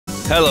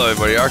Hello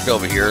everybody, Ark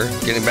over here,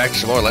 getting back to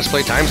some more Let's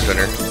Play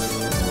Timespinner.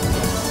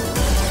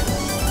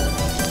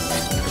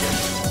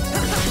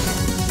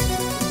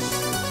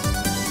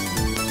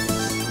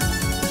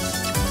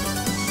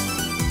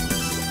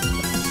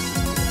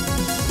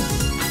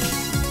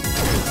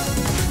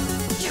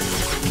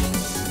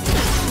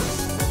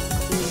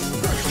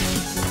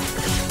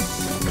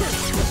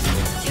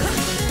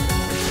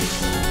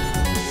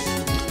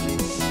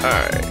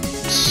 Alright.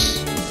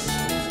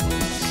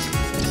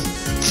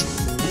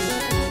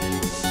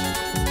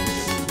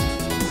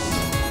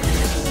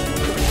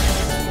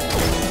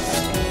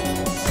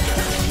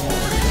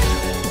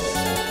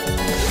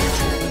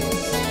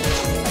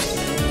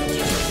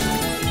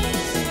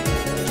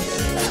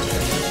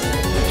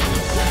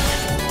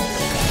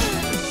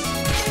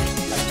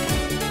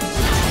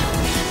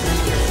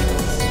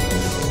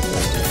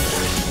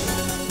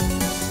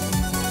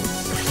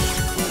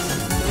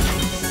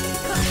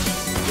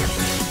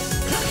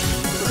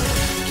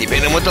 Keep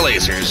hitting him with the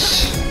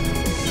lasers.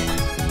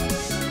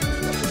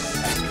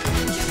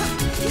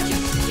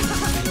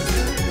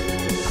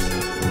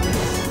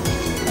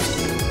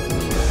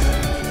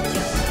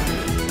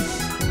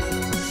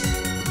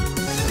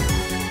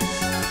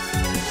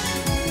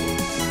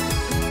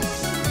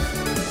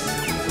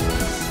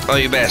 Oh,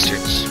 you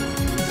bastards.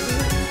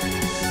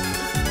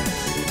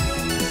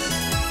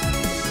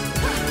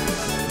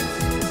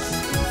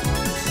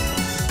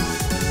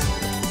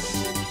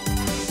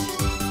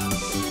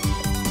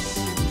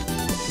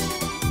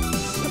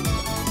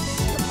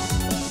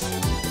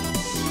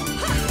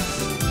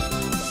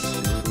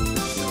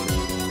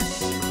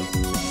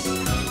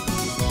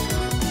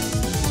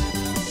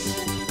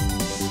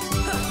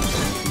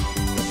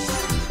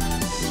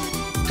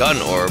 Gun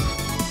orb.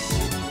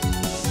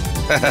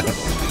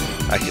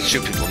 I can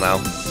shoot people now.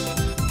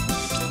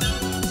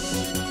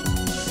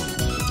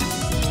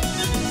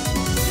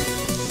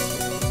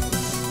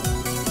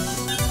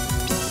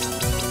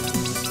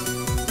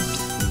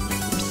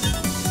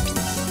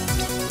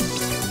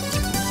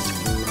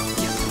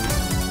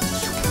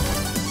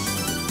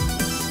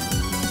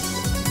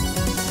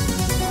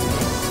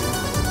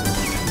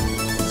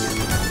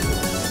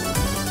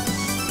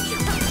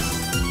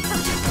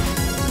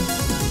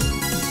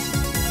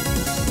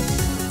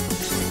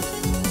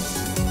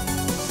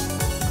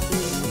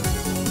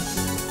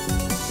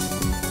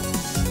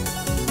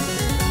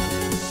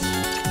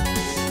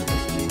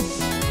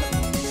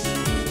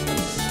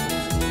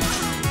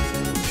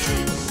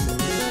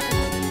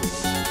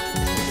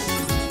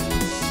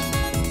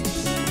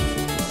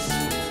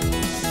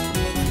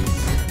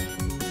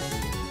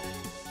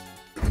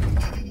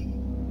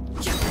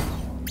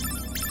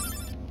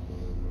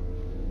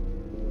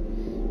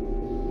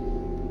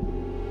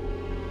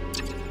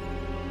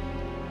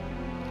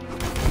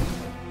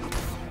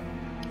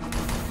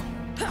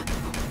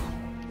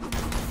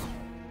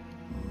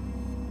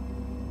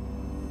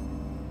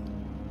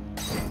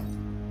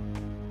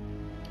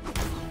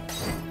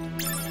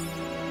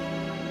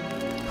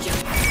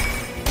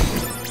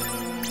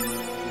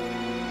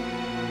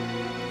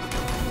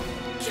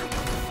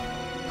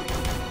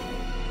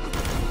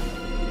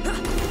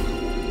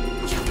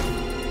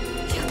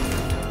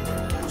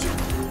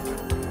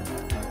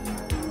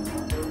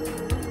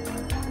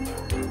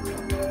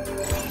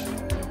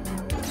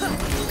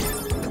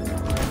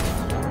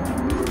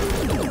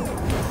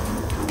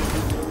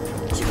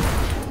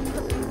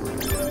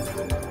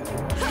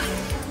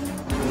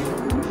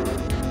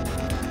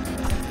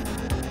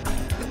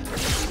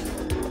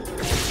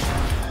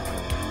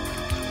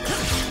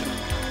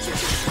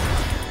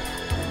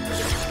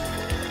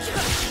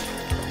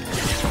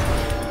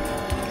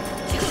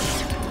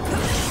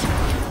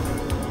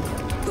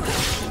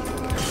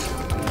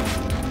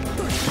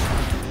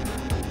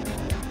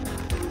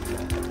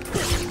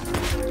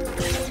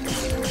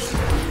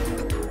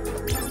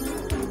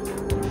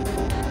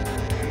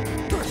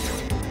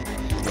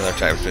 Another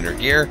Timespinner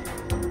gear.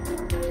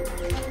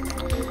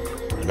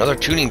 Another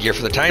tuning gear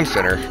for the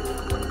Timespinner.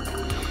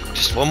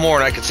 Just one more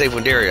and I can save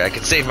Windaria. I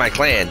can save my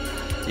clan.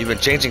 You've been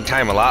changing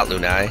time a lot,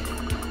 Lunai.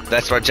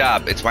 That's my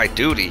job. It's my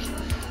duty.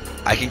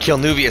 I can kill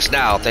Nuvius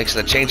now thanks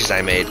to the changes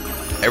I made.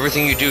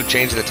 Everything you do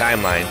changes the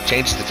timeline,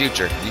 changes the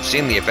future. You've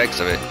seen the effects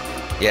of it.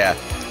 Yeah,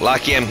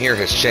 Lakiem here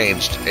has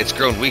changed. It's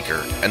grown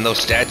weaker. And those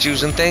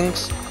statues and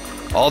things?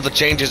 All the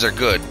changes are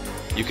good.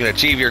 You can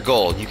achieve your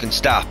goal. You can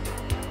stop.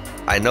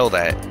 I know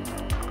that.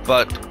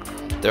 But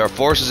there are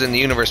forces in the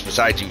universe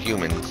besides you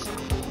humans.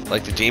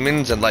 Like the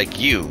demons and like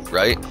you,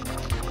 right?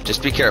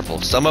 Just be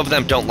careful. Some of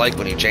them don't like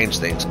when you change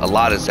things. A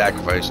lot is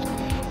sacrificed.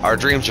 Our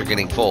dreams are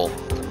getting full.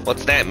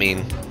 What's that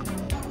mean?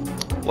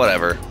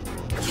 Whatever.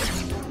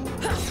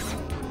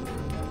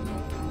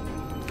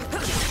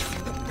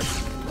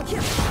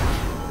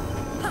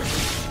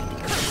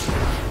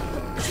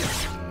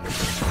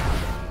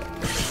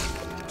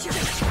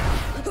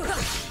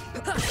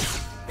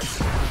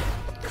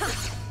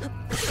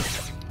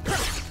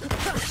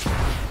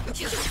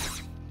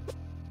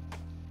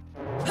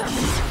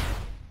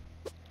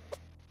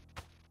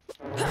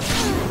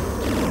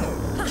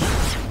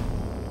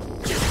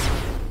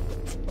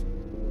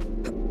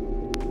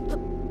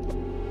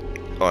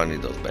 Oh, I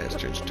need those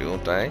bastards too,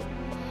 don't I?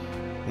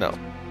 No,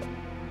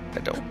 I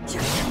don't.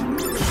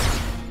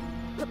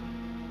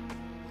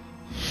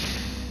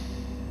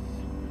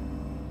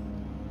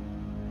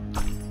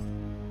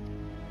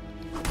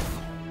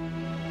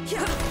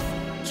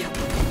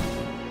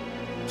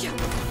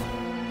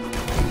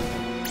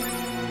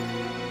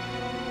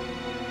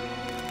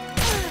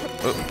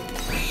 Oh.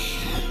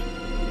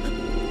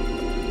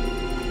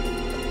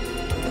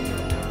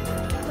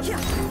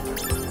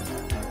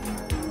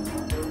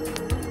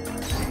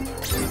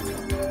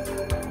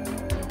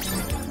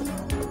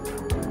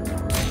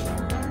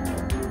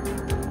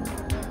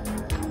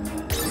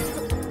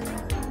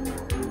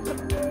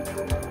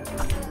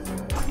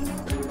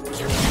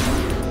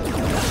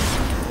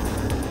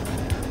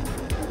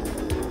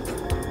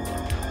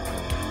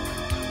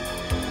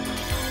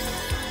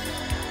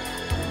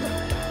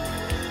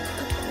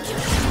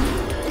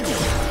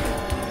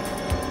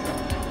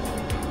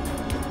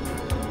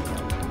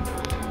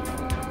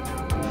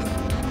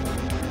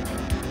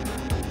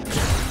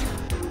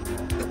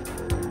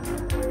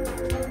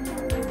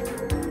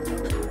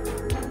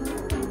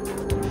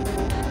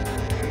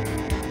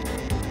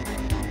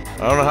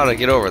 I don't know how to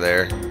get over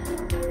there.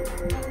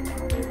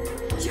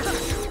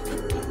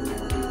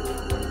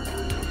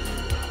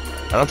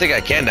 I don't think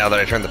I can now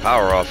that I turned the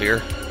power off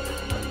here.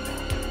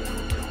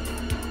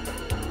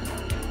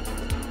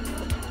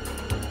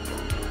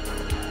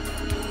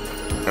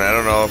 And I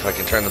don't know if I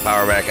can turn the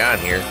power back on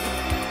here.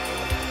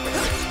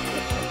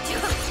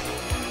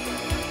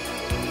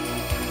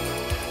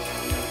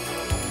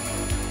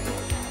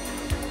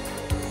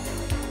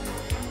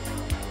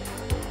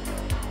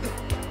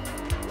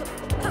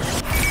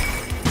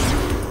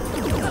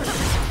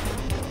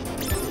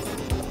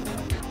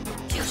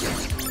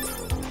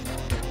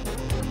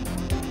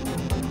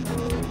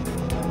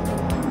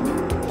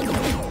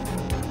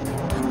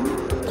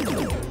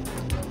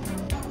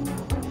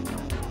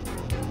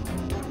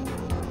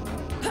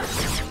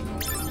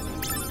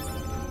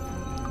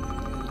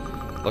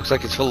 Looks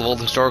like it's full of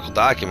old historical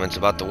documents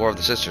about the War of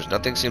the Sisters.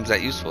 Nothing seems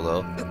that useful,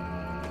 though.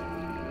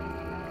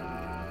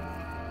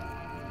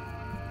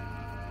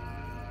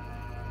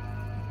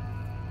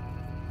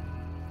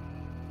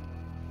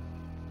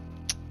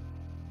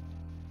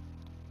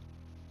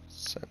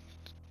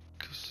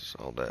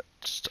 All that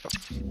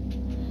stuff.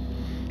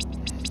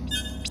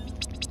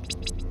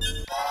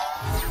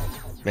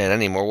 Man, I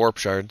need more warp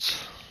shards.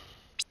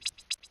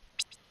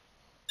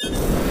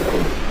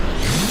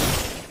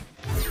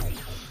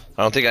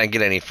 I don't think I can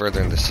get any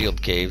further in the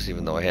sealed caves,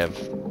 even though I have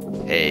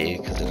A,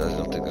 because I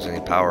don't think there's any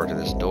power to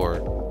this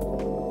door.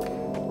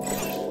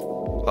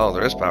 Oh,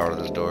 there is power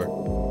to this door.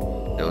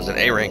 It was an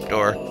A rank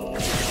door,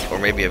 or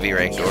maybe a V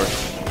rank door.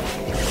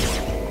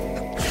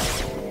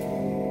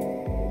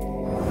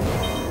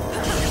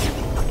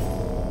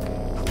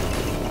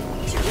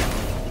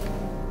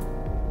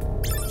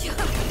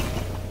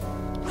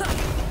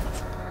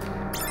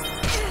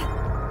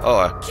 Oh,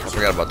 I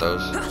forgot about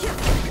those.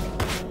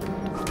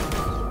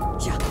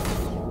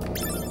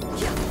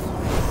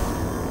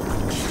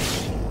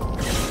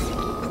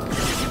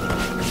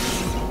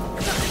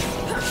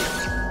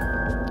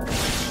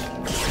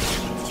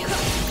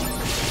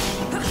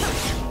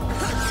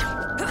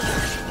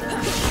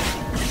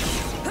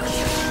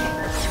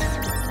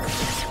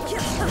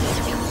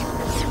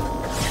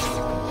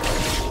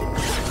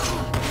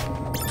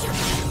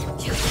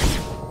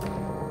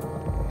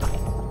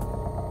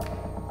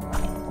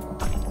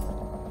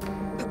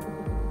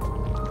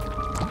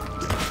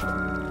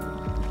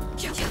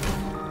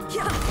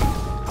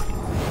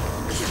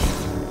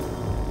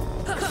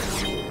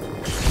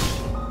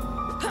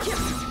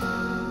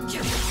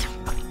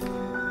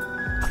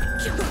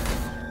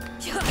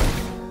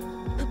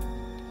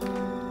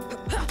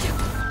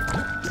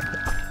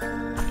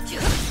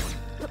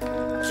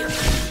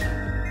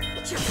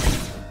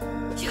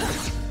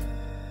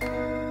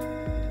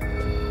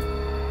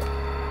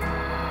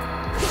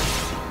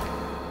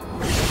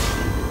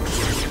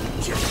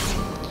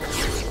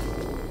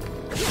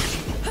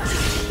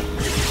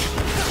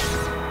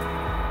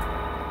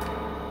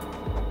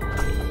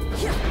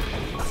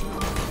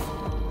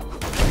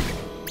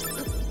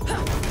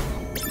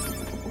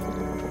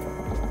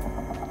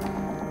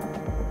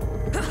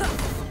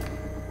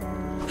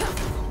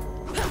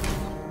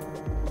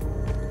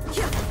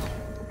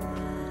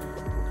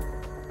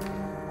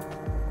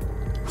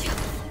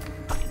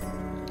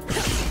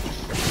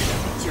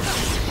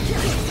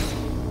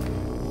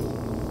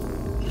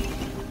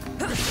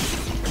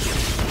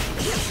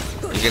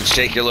 You can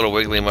shake your little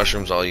wiggly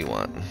mushrooms all you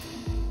want.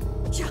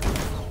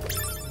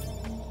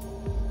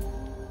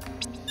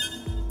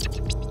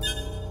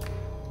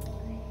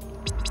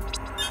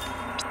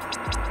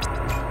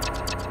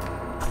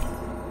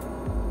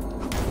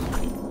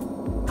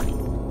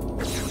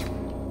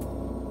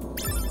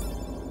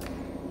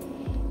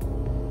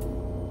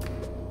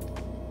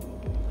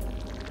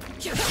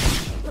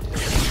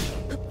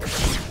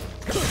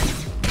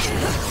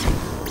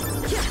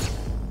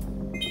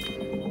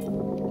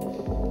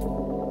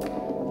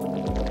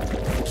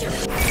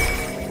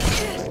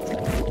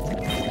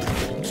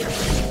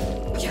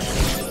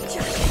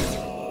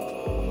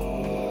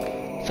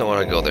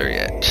 want to go there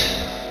yet.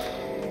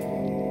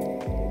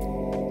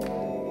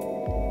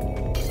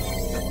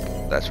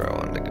 That's where I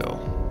wanted to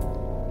go.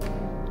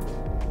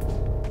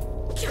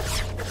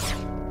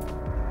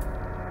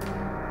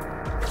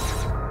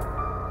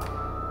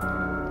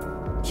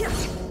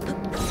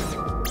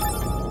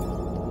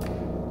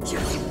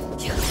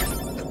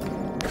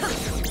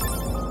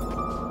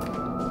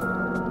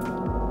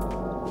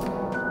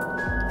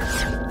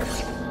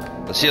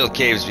 The Sealed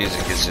Caves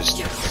music is just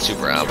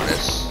super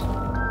ominous.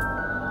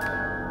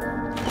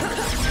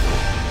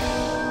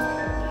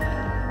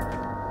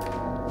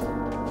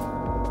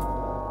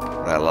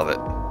 I love it.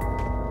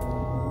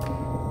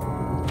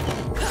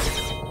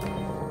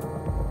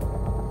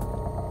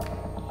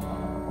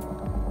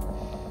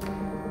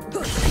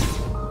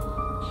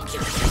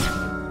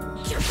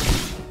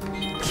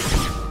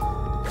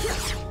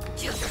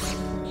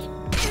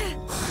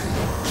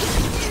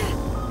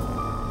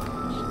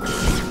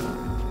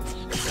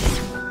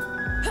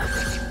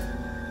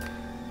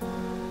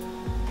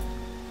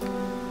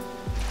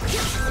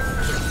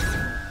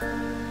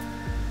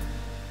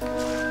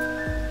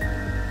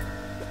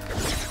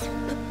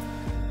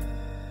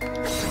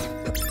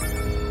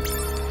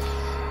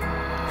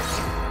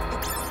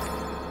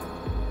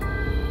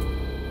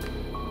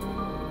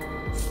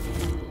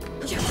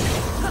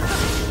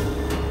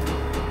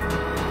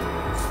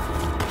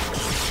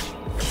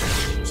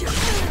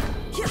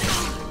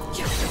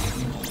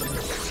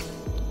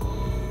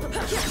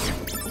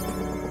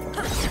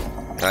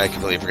 I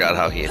completely forgot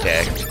how he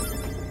attacked.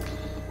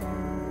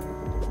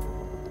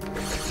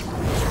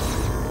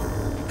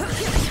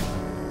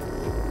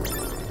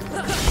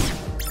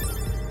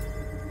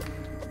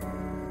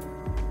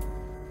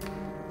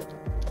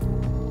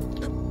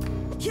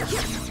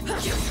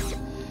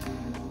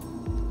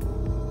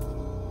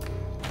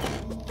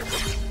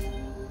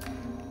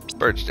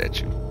 Bird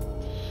statue.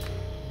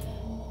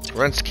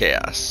 Runs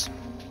chaos.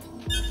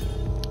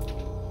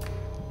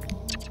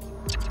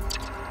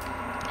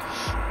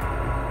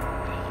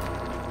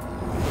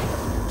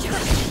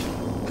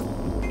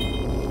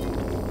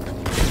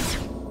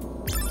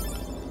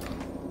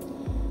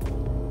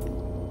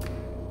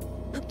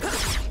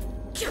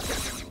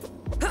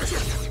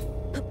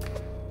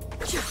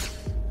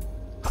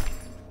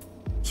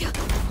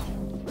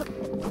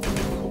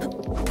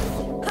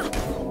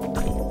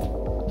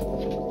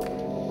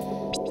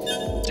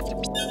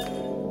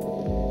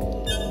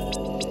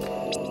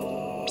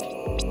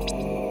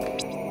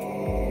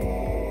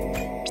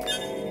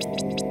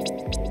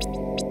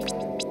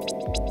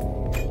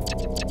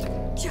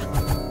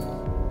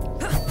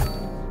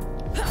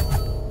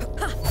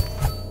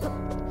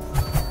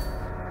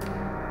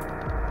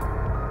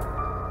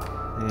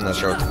 I'm not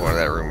sure what the point of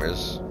that room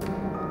is.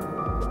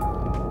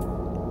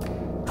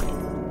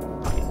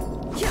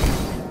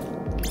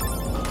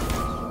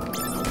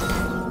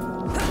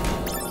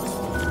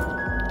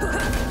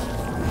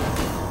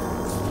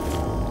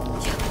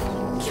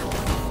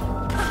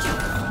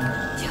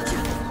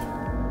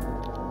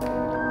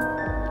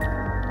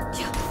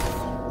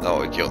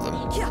 Oh, we killed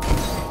them.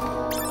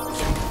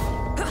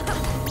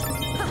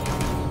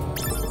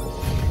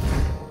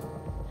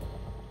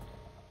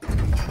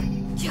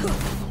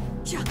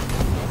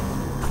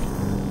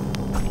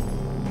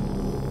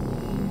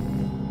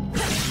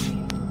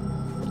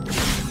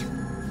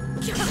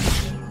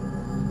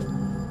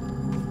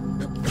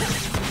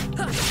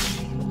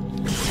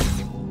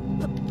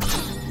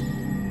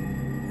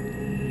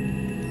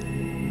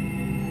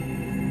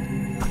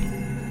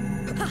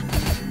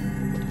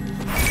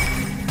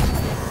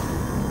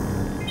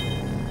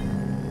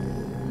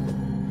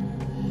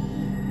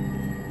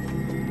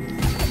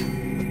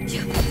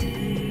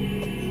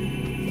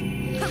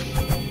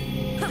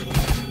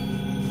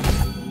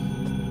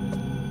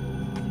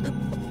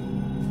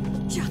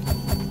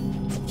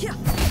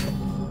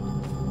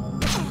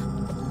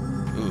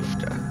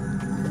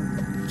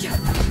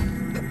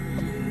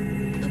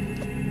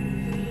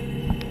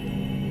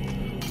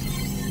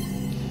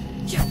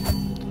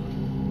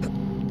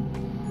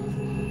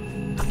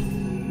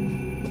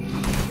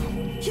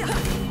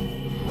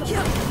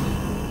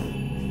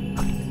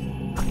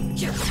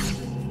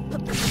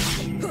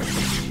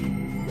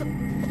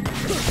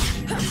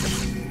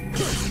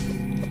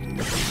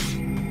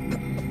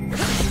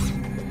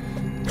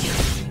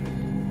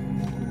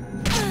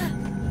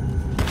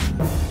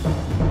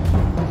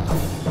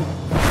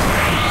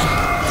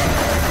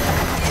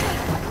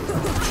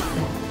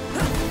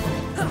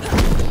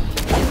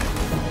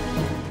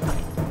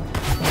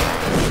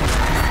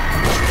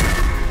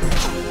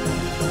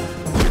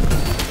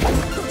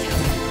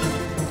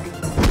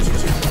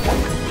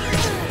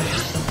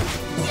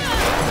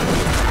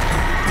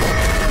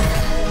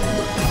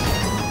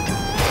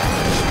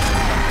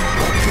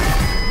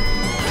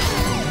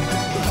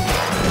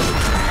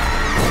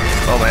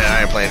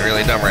 Playing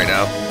really dumb right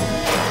now.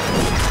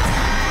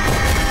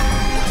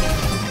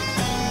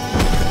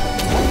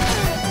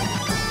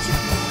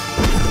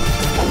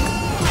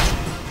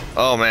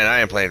 Oh man, I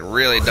am playing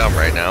really dumb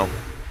right now.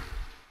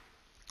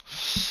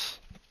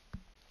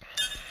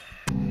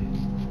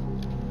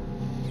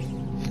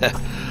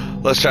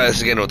 Let's try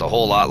this again with a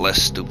whole lot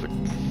less stupid.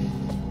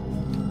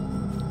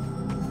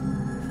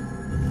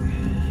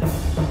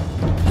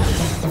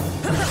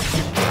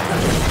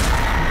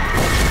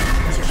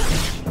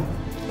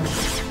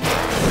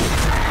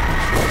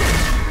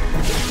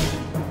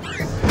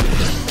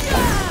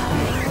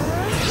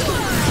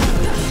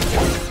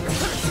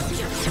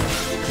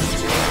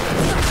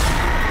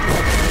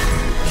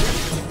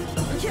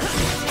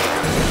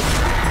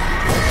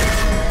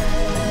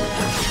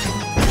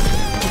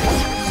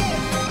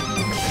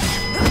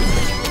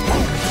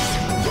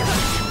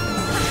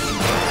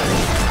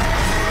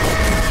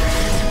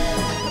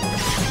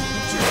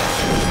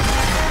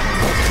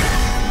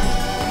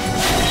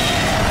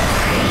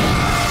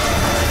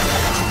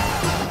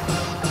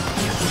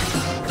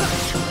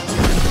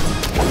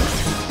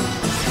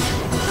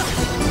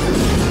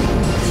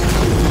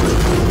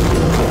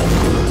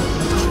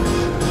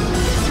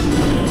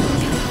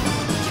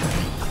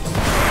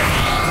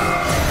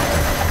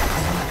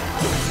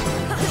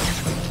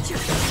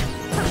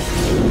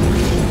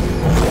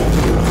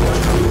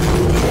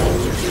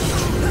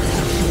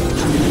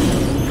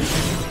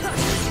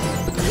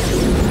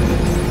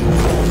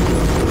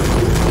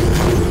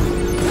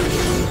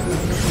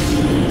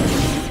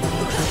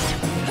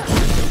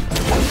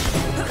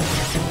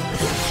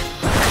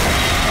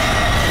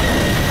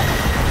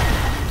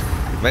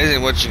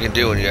 Amazing what you can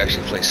do when you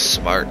actually play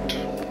smart.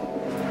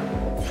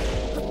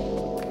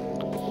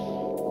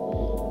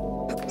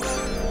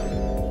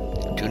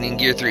 Tuning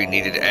gear 3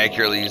 needed to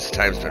accurately use the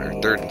time spinner,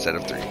 third instead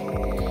of 3.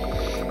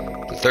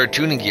 The third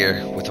tuning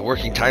gear, with a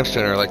working time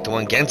spinner like the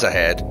one Genza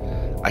had,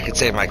 I could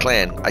save my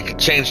clan. I could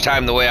change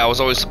time the way I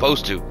was always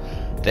supposed to.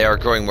 They are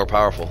growing more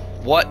powerful.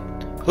 What?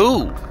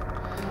 Who?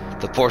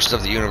 The forces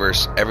of the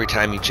universe, every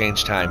time you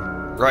change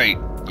time. Right,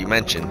 you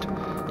mentioned.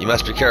 You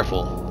must be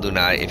careful,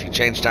 Lunai, if you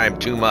change time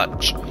too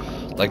much.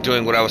 Like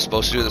doing what I was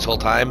supposed to do this whole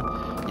time.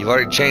 You've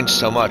already changed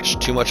so much,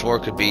 too much more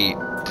could be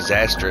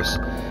disastrous.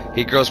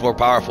 He grows more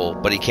powerful,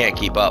 but he can't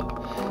keep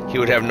up. He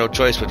would have no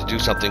choice but to do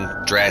something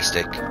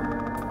drastic.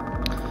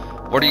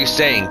 What are you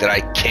saying, that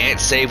I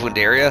can't save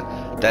Windaria?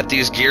 That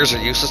these gears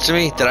are useless to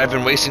me? That I've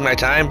been wasting my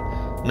time?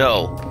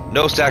 No,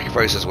 no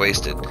sacrifice is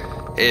wasted.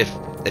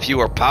 If you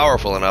are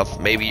powerful enough,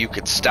 maybe you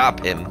could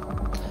stop him.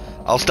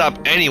 I'll stop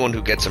anyone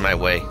who gets in my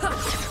way.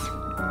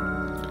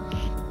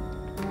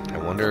 I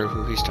wonder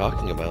who he's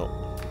talking about.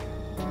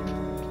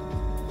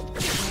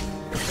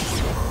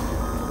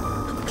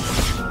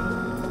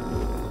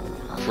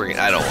 Freaking,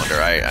 I don't wonder.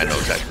 I know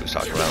exactly who he's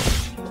talking about.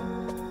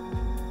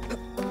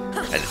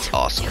 And it's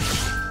awesome.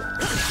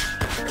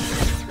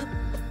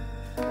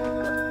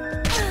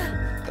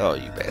 Oh,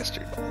 you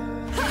bastard.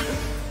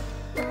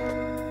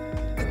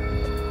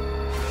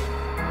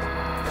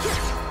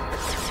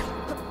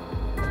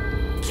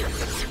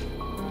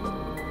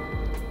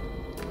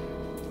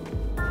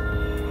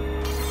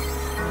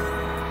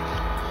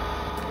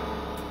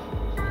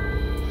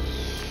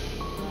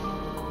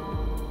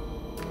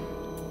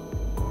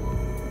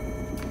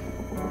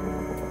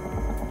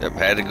 Yep,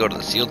 had to go to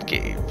the sealed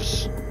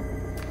caves.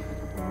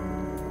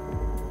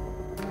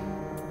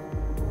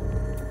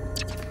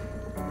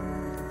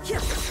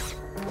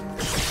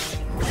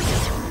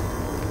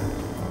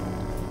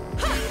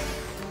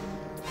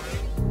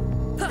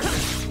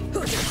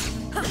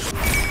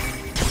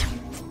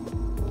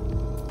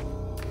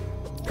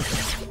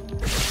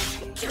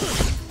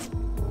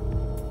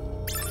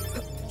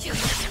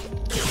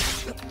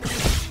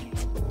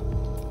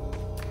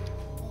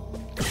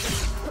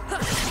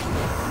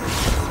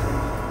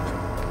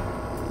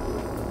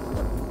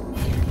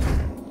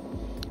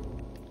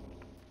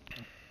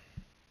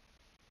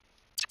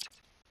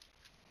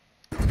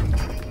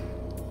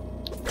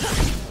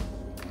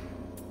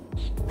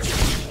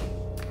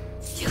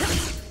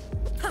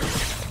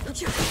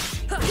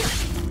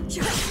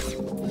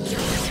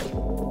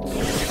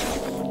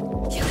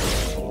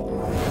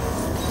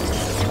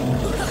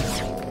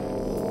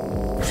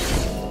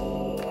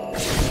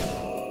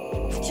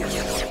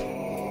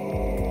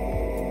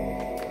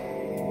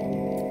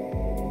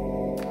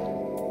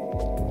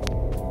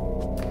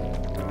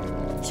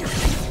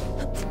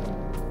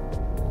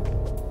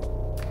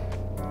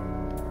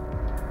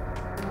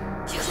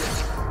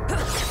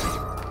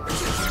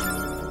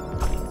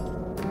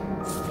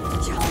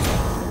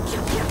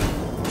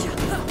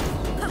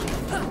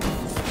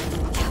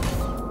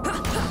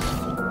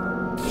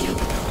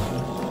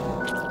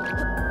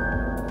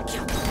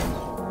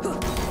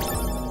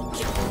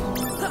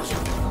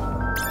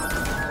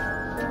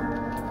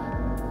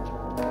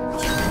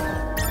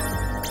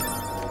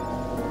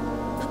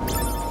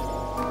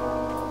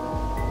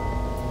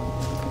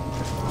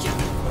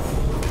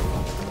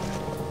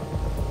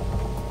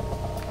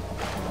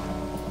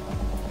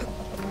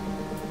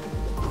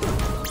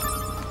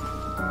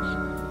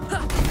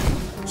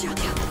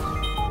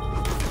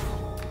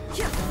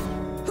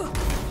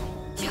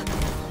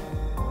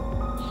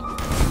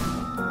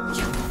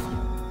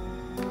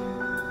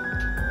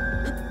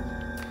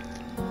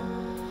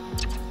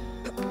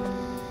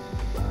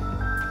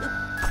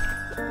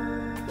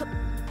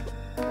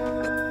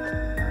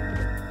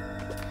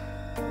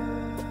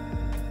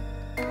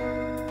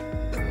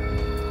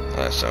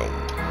 so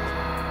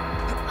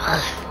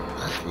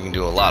we can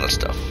do a lot of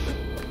stuff.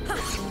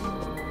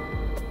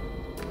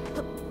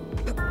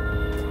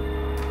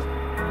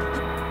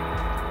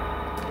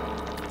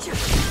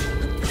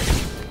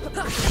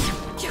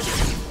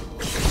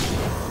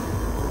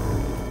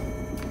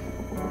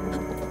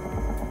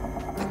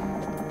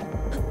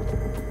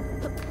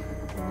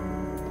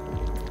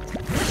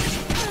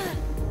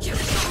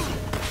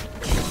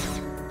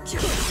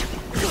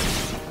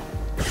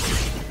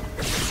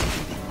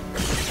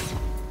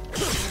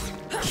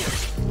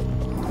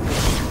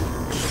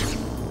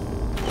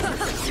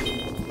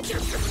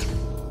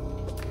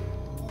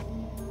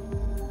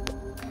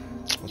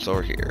 What's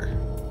over here?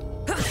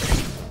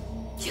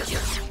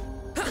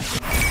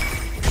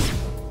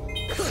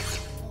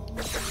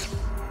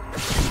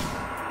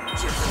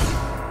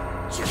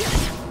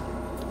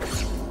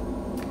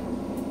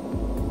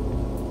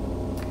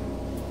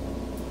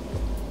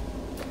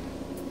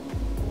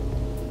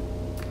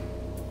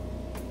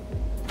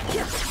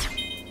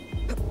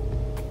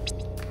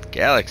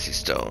 Galaxy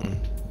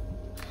Stone.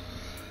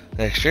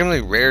 An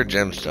extremely rare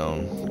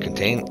gemstone.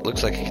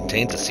 Looks like it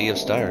contains a sea of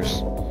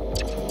stars.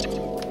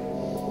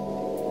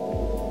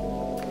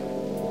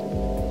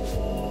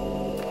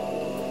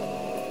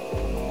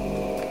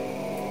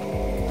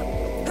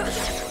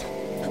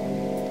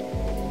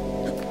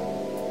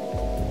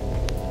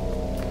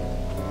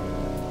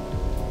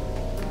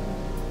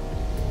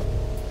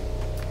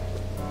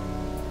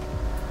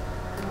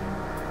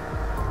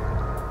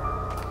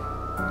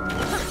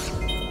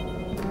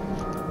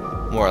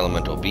 More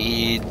elemental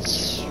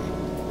beads.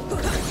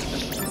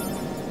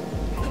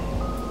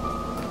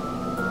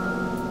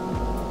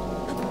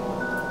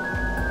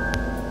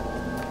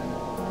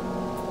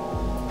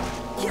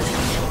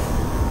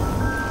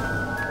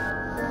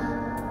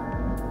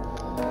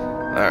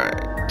 Alright.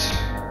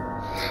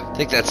 I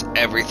think that's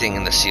everything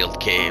in the sealed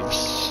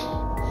caves.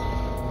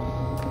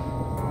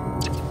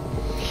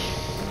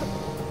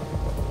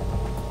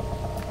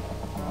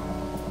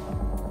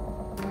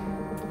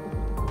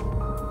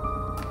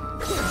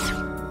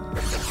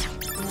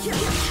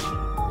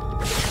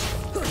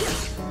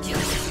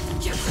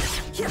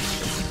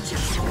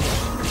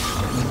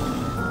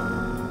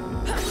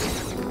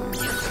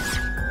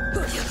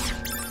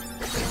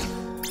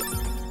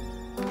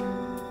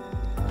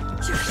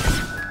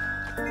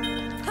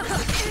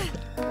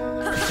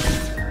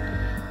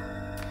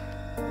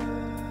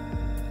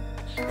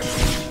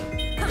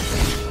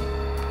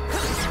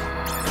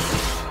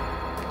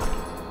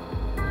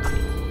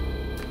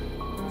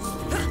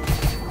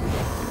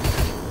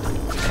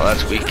 Well,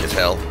 that's weak as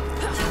hell.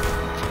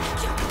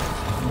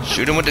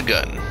 Shoot him with the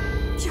gun.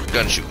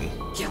 Gun shooting.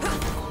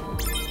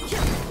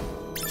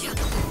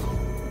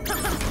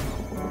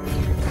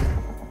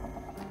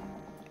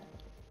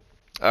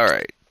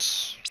 Alright.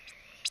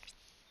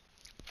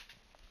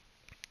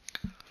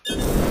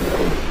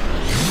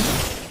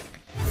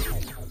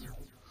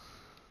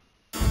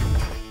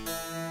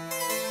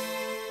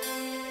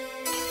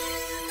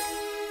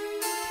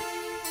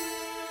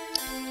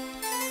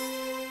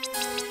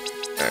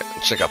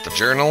 Check out the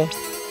journal,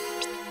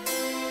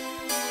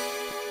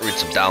 read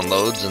some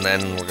downloads, and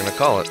then we're gonna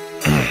call it.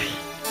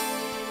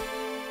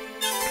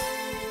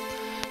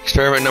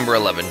 Experiment number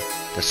 11.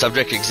 The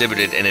subject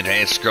exhibited an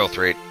advanced growth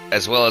rate,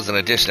 as well as an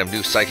addition of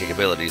new psychic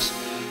abilities.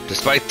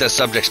 Despite the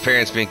subject's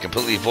parents being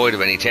completely void of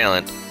any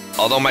talent,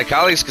 although my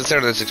colleagues consider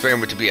this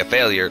experiment to be a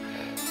failure,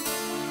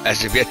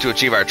 as we've yet to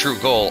achieve our true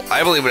goal,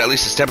 I believe it at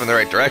least a step in the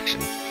right direction.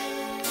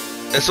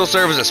 This will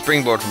serve as a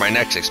springboard for my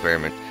next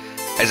experiment.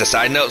 As a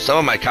side note, some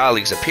of my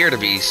colleagues appear to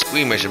be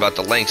squeamish about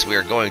the lengths we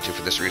are going to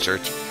for this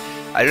research.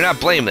 I do not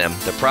blame them.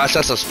 The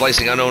process of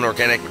splicing unknown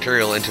organic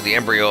material into the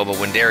embryo of a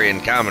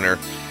Wendarian commoner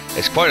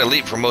is quite a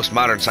leap from most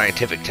modern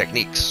scientific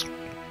techniques.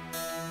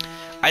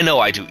 I know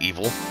I do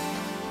evil,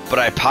 but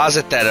I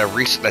posit that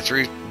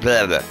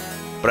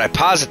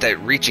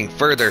reaching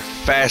further,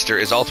 faster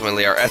is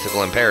ultimately our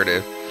ethical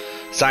imperative.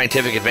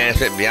 Scientific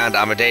advancement beyond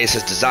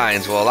Amadeus'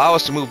 designs will allow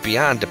us to move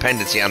beyond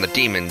dependency on the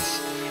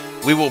demons.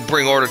 We will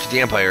bring order to the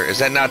Empire. Is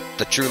that not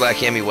the true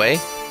Lakami way?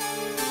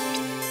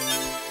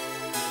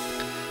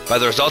 By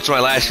the results of my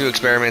last few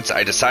experiments,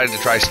 I decided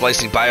to try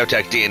splicing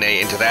biotech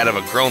DNA into that of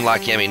a grown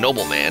Lakami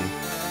nobleman.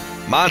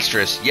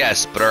 Monstrous,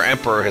 yes, but our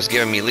Emperor has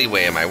given me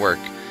leeway in my work.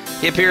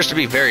 He appears to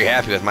be very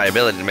happy with my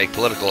ability to make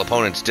political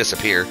opponents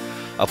disappear.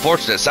 A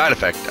fortunate side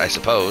effect, I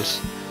suppose.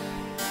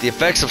 The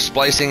effects of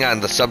splicing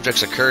on the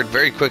subjects occurred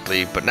very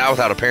quickly, but not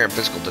without apparent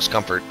physical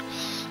discomfort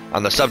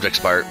on the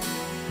subject's part.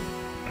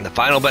 The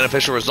final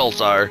beneficial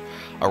results are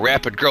a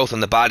rapid growth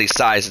in the body's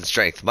size and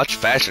strength, much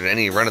faster than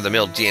any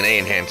run-of-the-mill DNA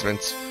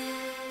enhancements,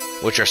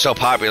 which are so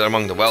popular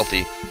among the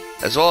wealthy,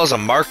 as well as a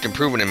marked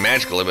improvement in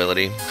magical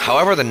ability.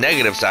 However, the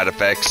negative side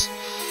effects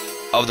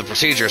of the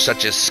procedure,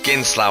 such as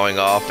skin sloughing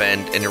off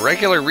and an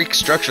irregular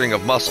restructuring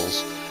of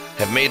muscles,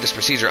 have made this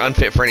procedure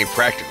unfit for any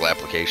practical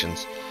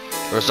applications.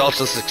 The results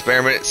of this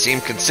experiment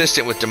seem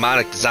consistent with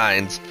demonic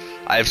designs.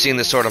 I have seen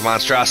this sort of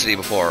monstrosity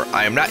before.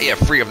 I am not yet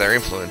free of their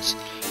influence.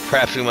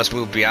 Perhaps we must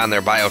move beyond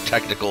their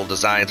biotechnical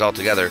designs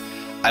altogether.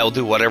 I will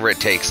do whatever it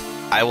takes.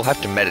 I will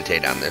have to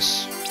meditate on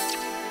this.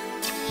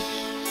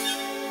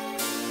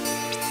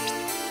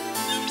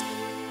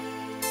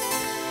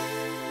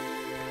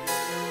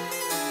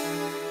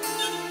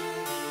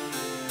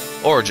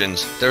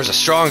 Origins. There's a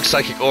strong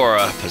psychic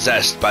aura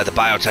possessed by the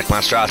biotech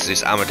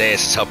monstrosities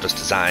Amadeus has helped us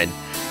design.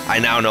 I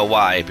now know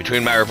why.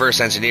 Between my reverse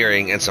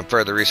engineering and some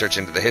further research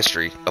into the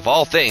history of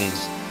all things,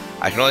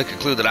 I can only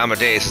conclude that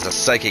Amadeus is a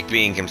psychic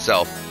being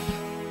himself.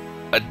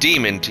 A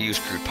demon, to use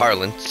crude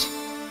parlance.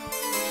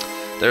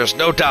 There is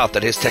no doubt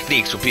that his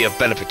techniques will be of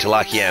benefit to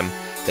Lakiem.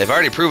 They've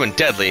already proven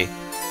deadly,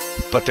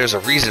 but there's a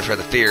reason for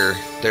the fear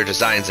their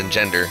designs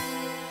engender.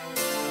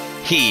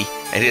 He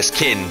and his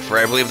kin, for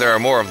I believe there are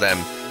more of them,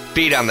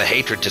 feed on the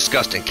hatred,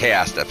 disgust, and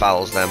chaos that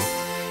follows them.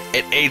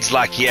 It aids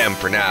Lakiem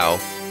for now,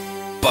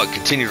 but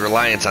continued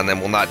reliance on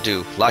them will not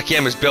do.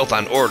 Lakiem is built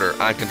on order,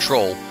 on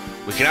control.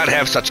 We cannot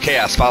have such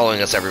chaos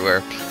following us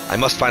everywhere. I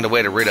must find a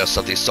way to rid us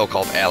of these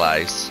so-called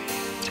allies.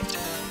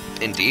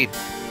 Indeed.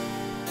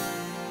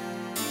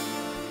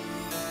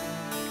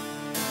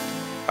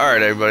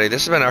 Alright everybody,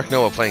 this has been Ark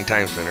Noah playing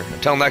Timespinner.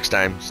 Until next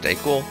time, stay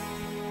cool.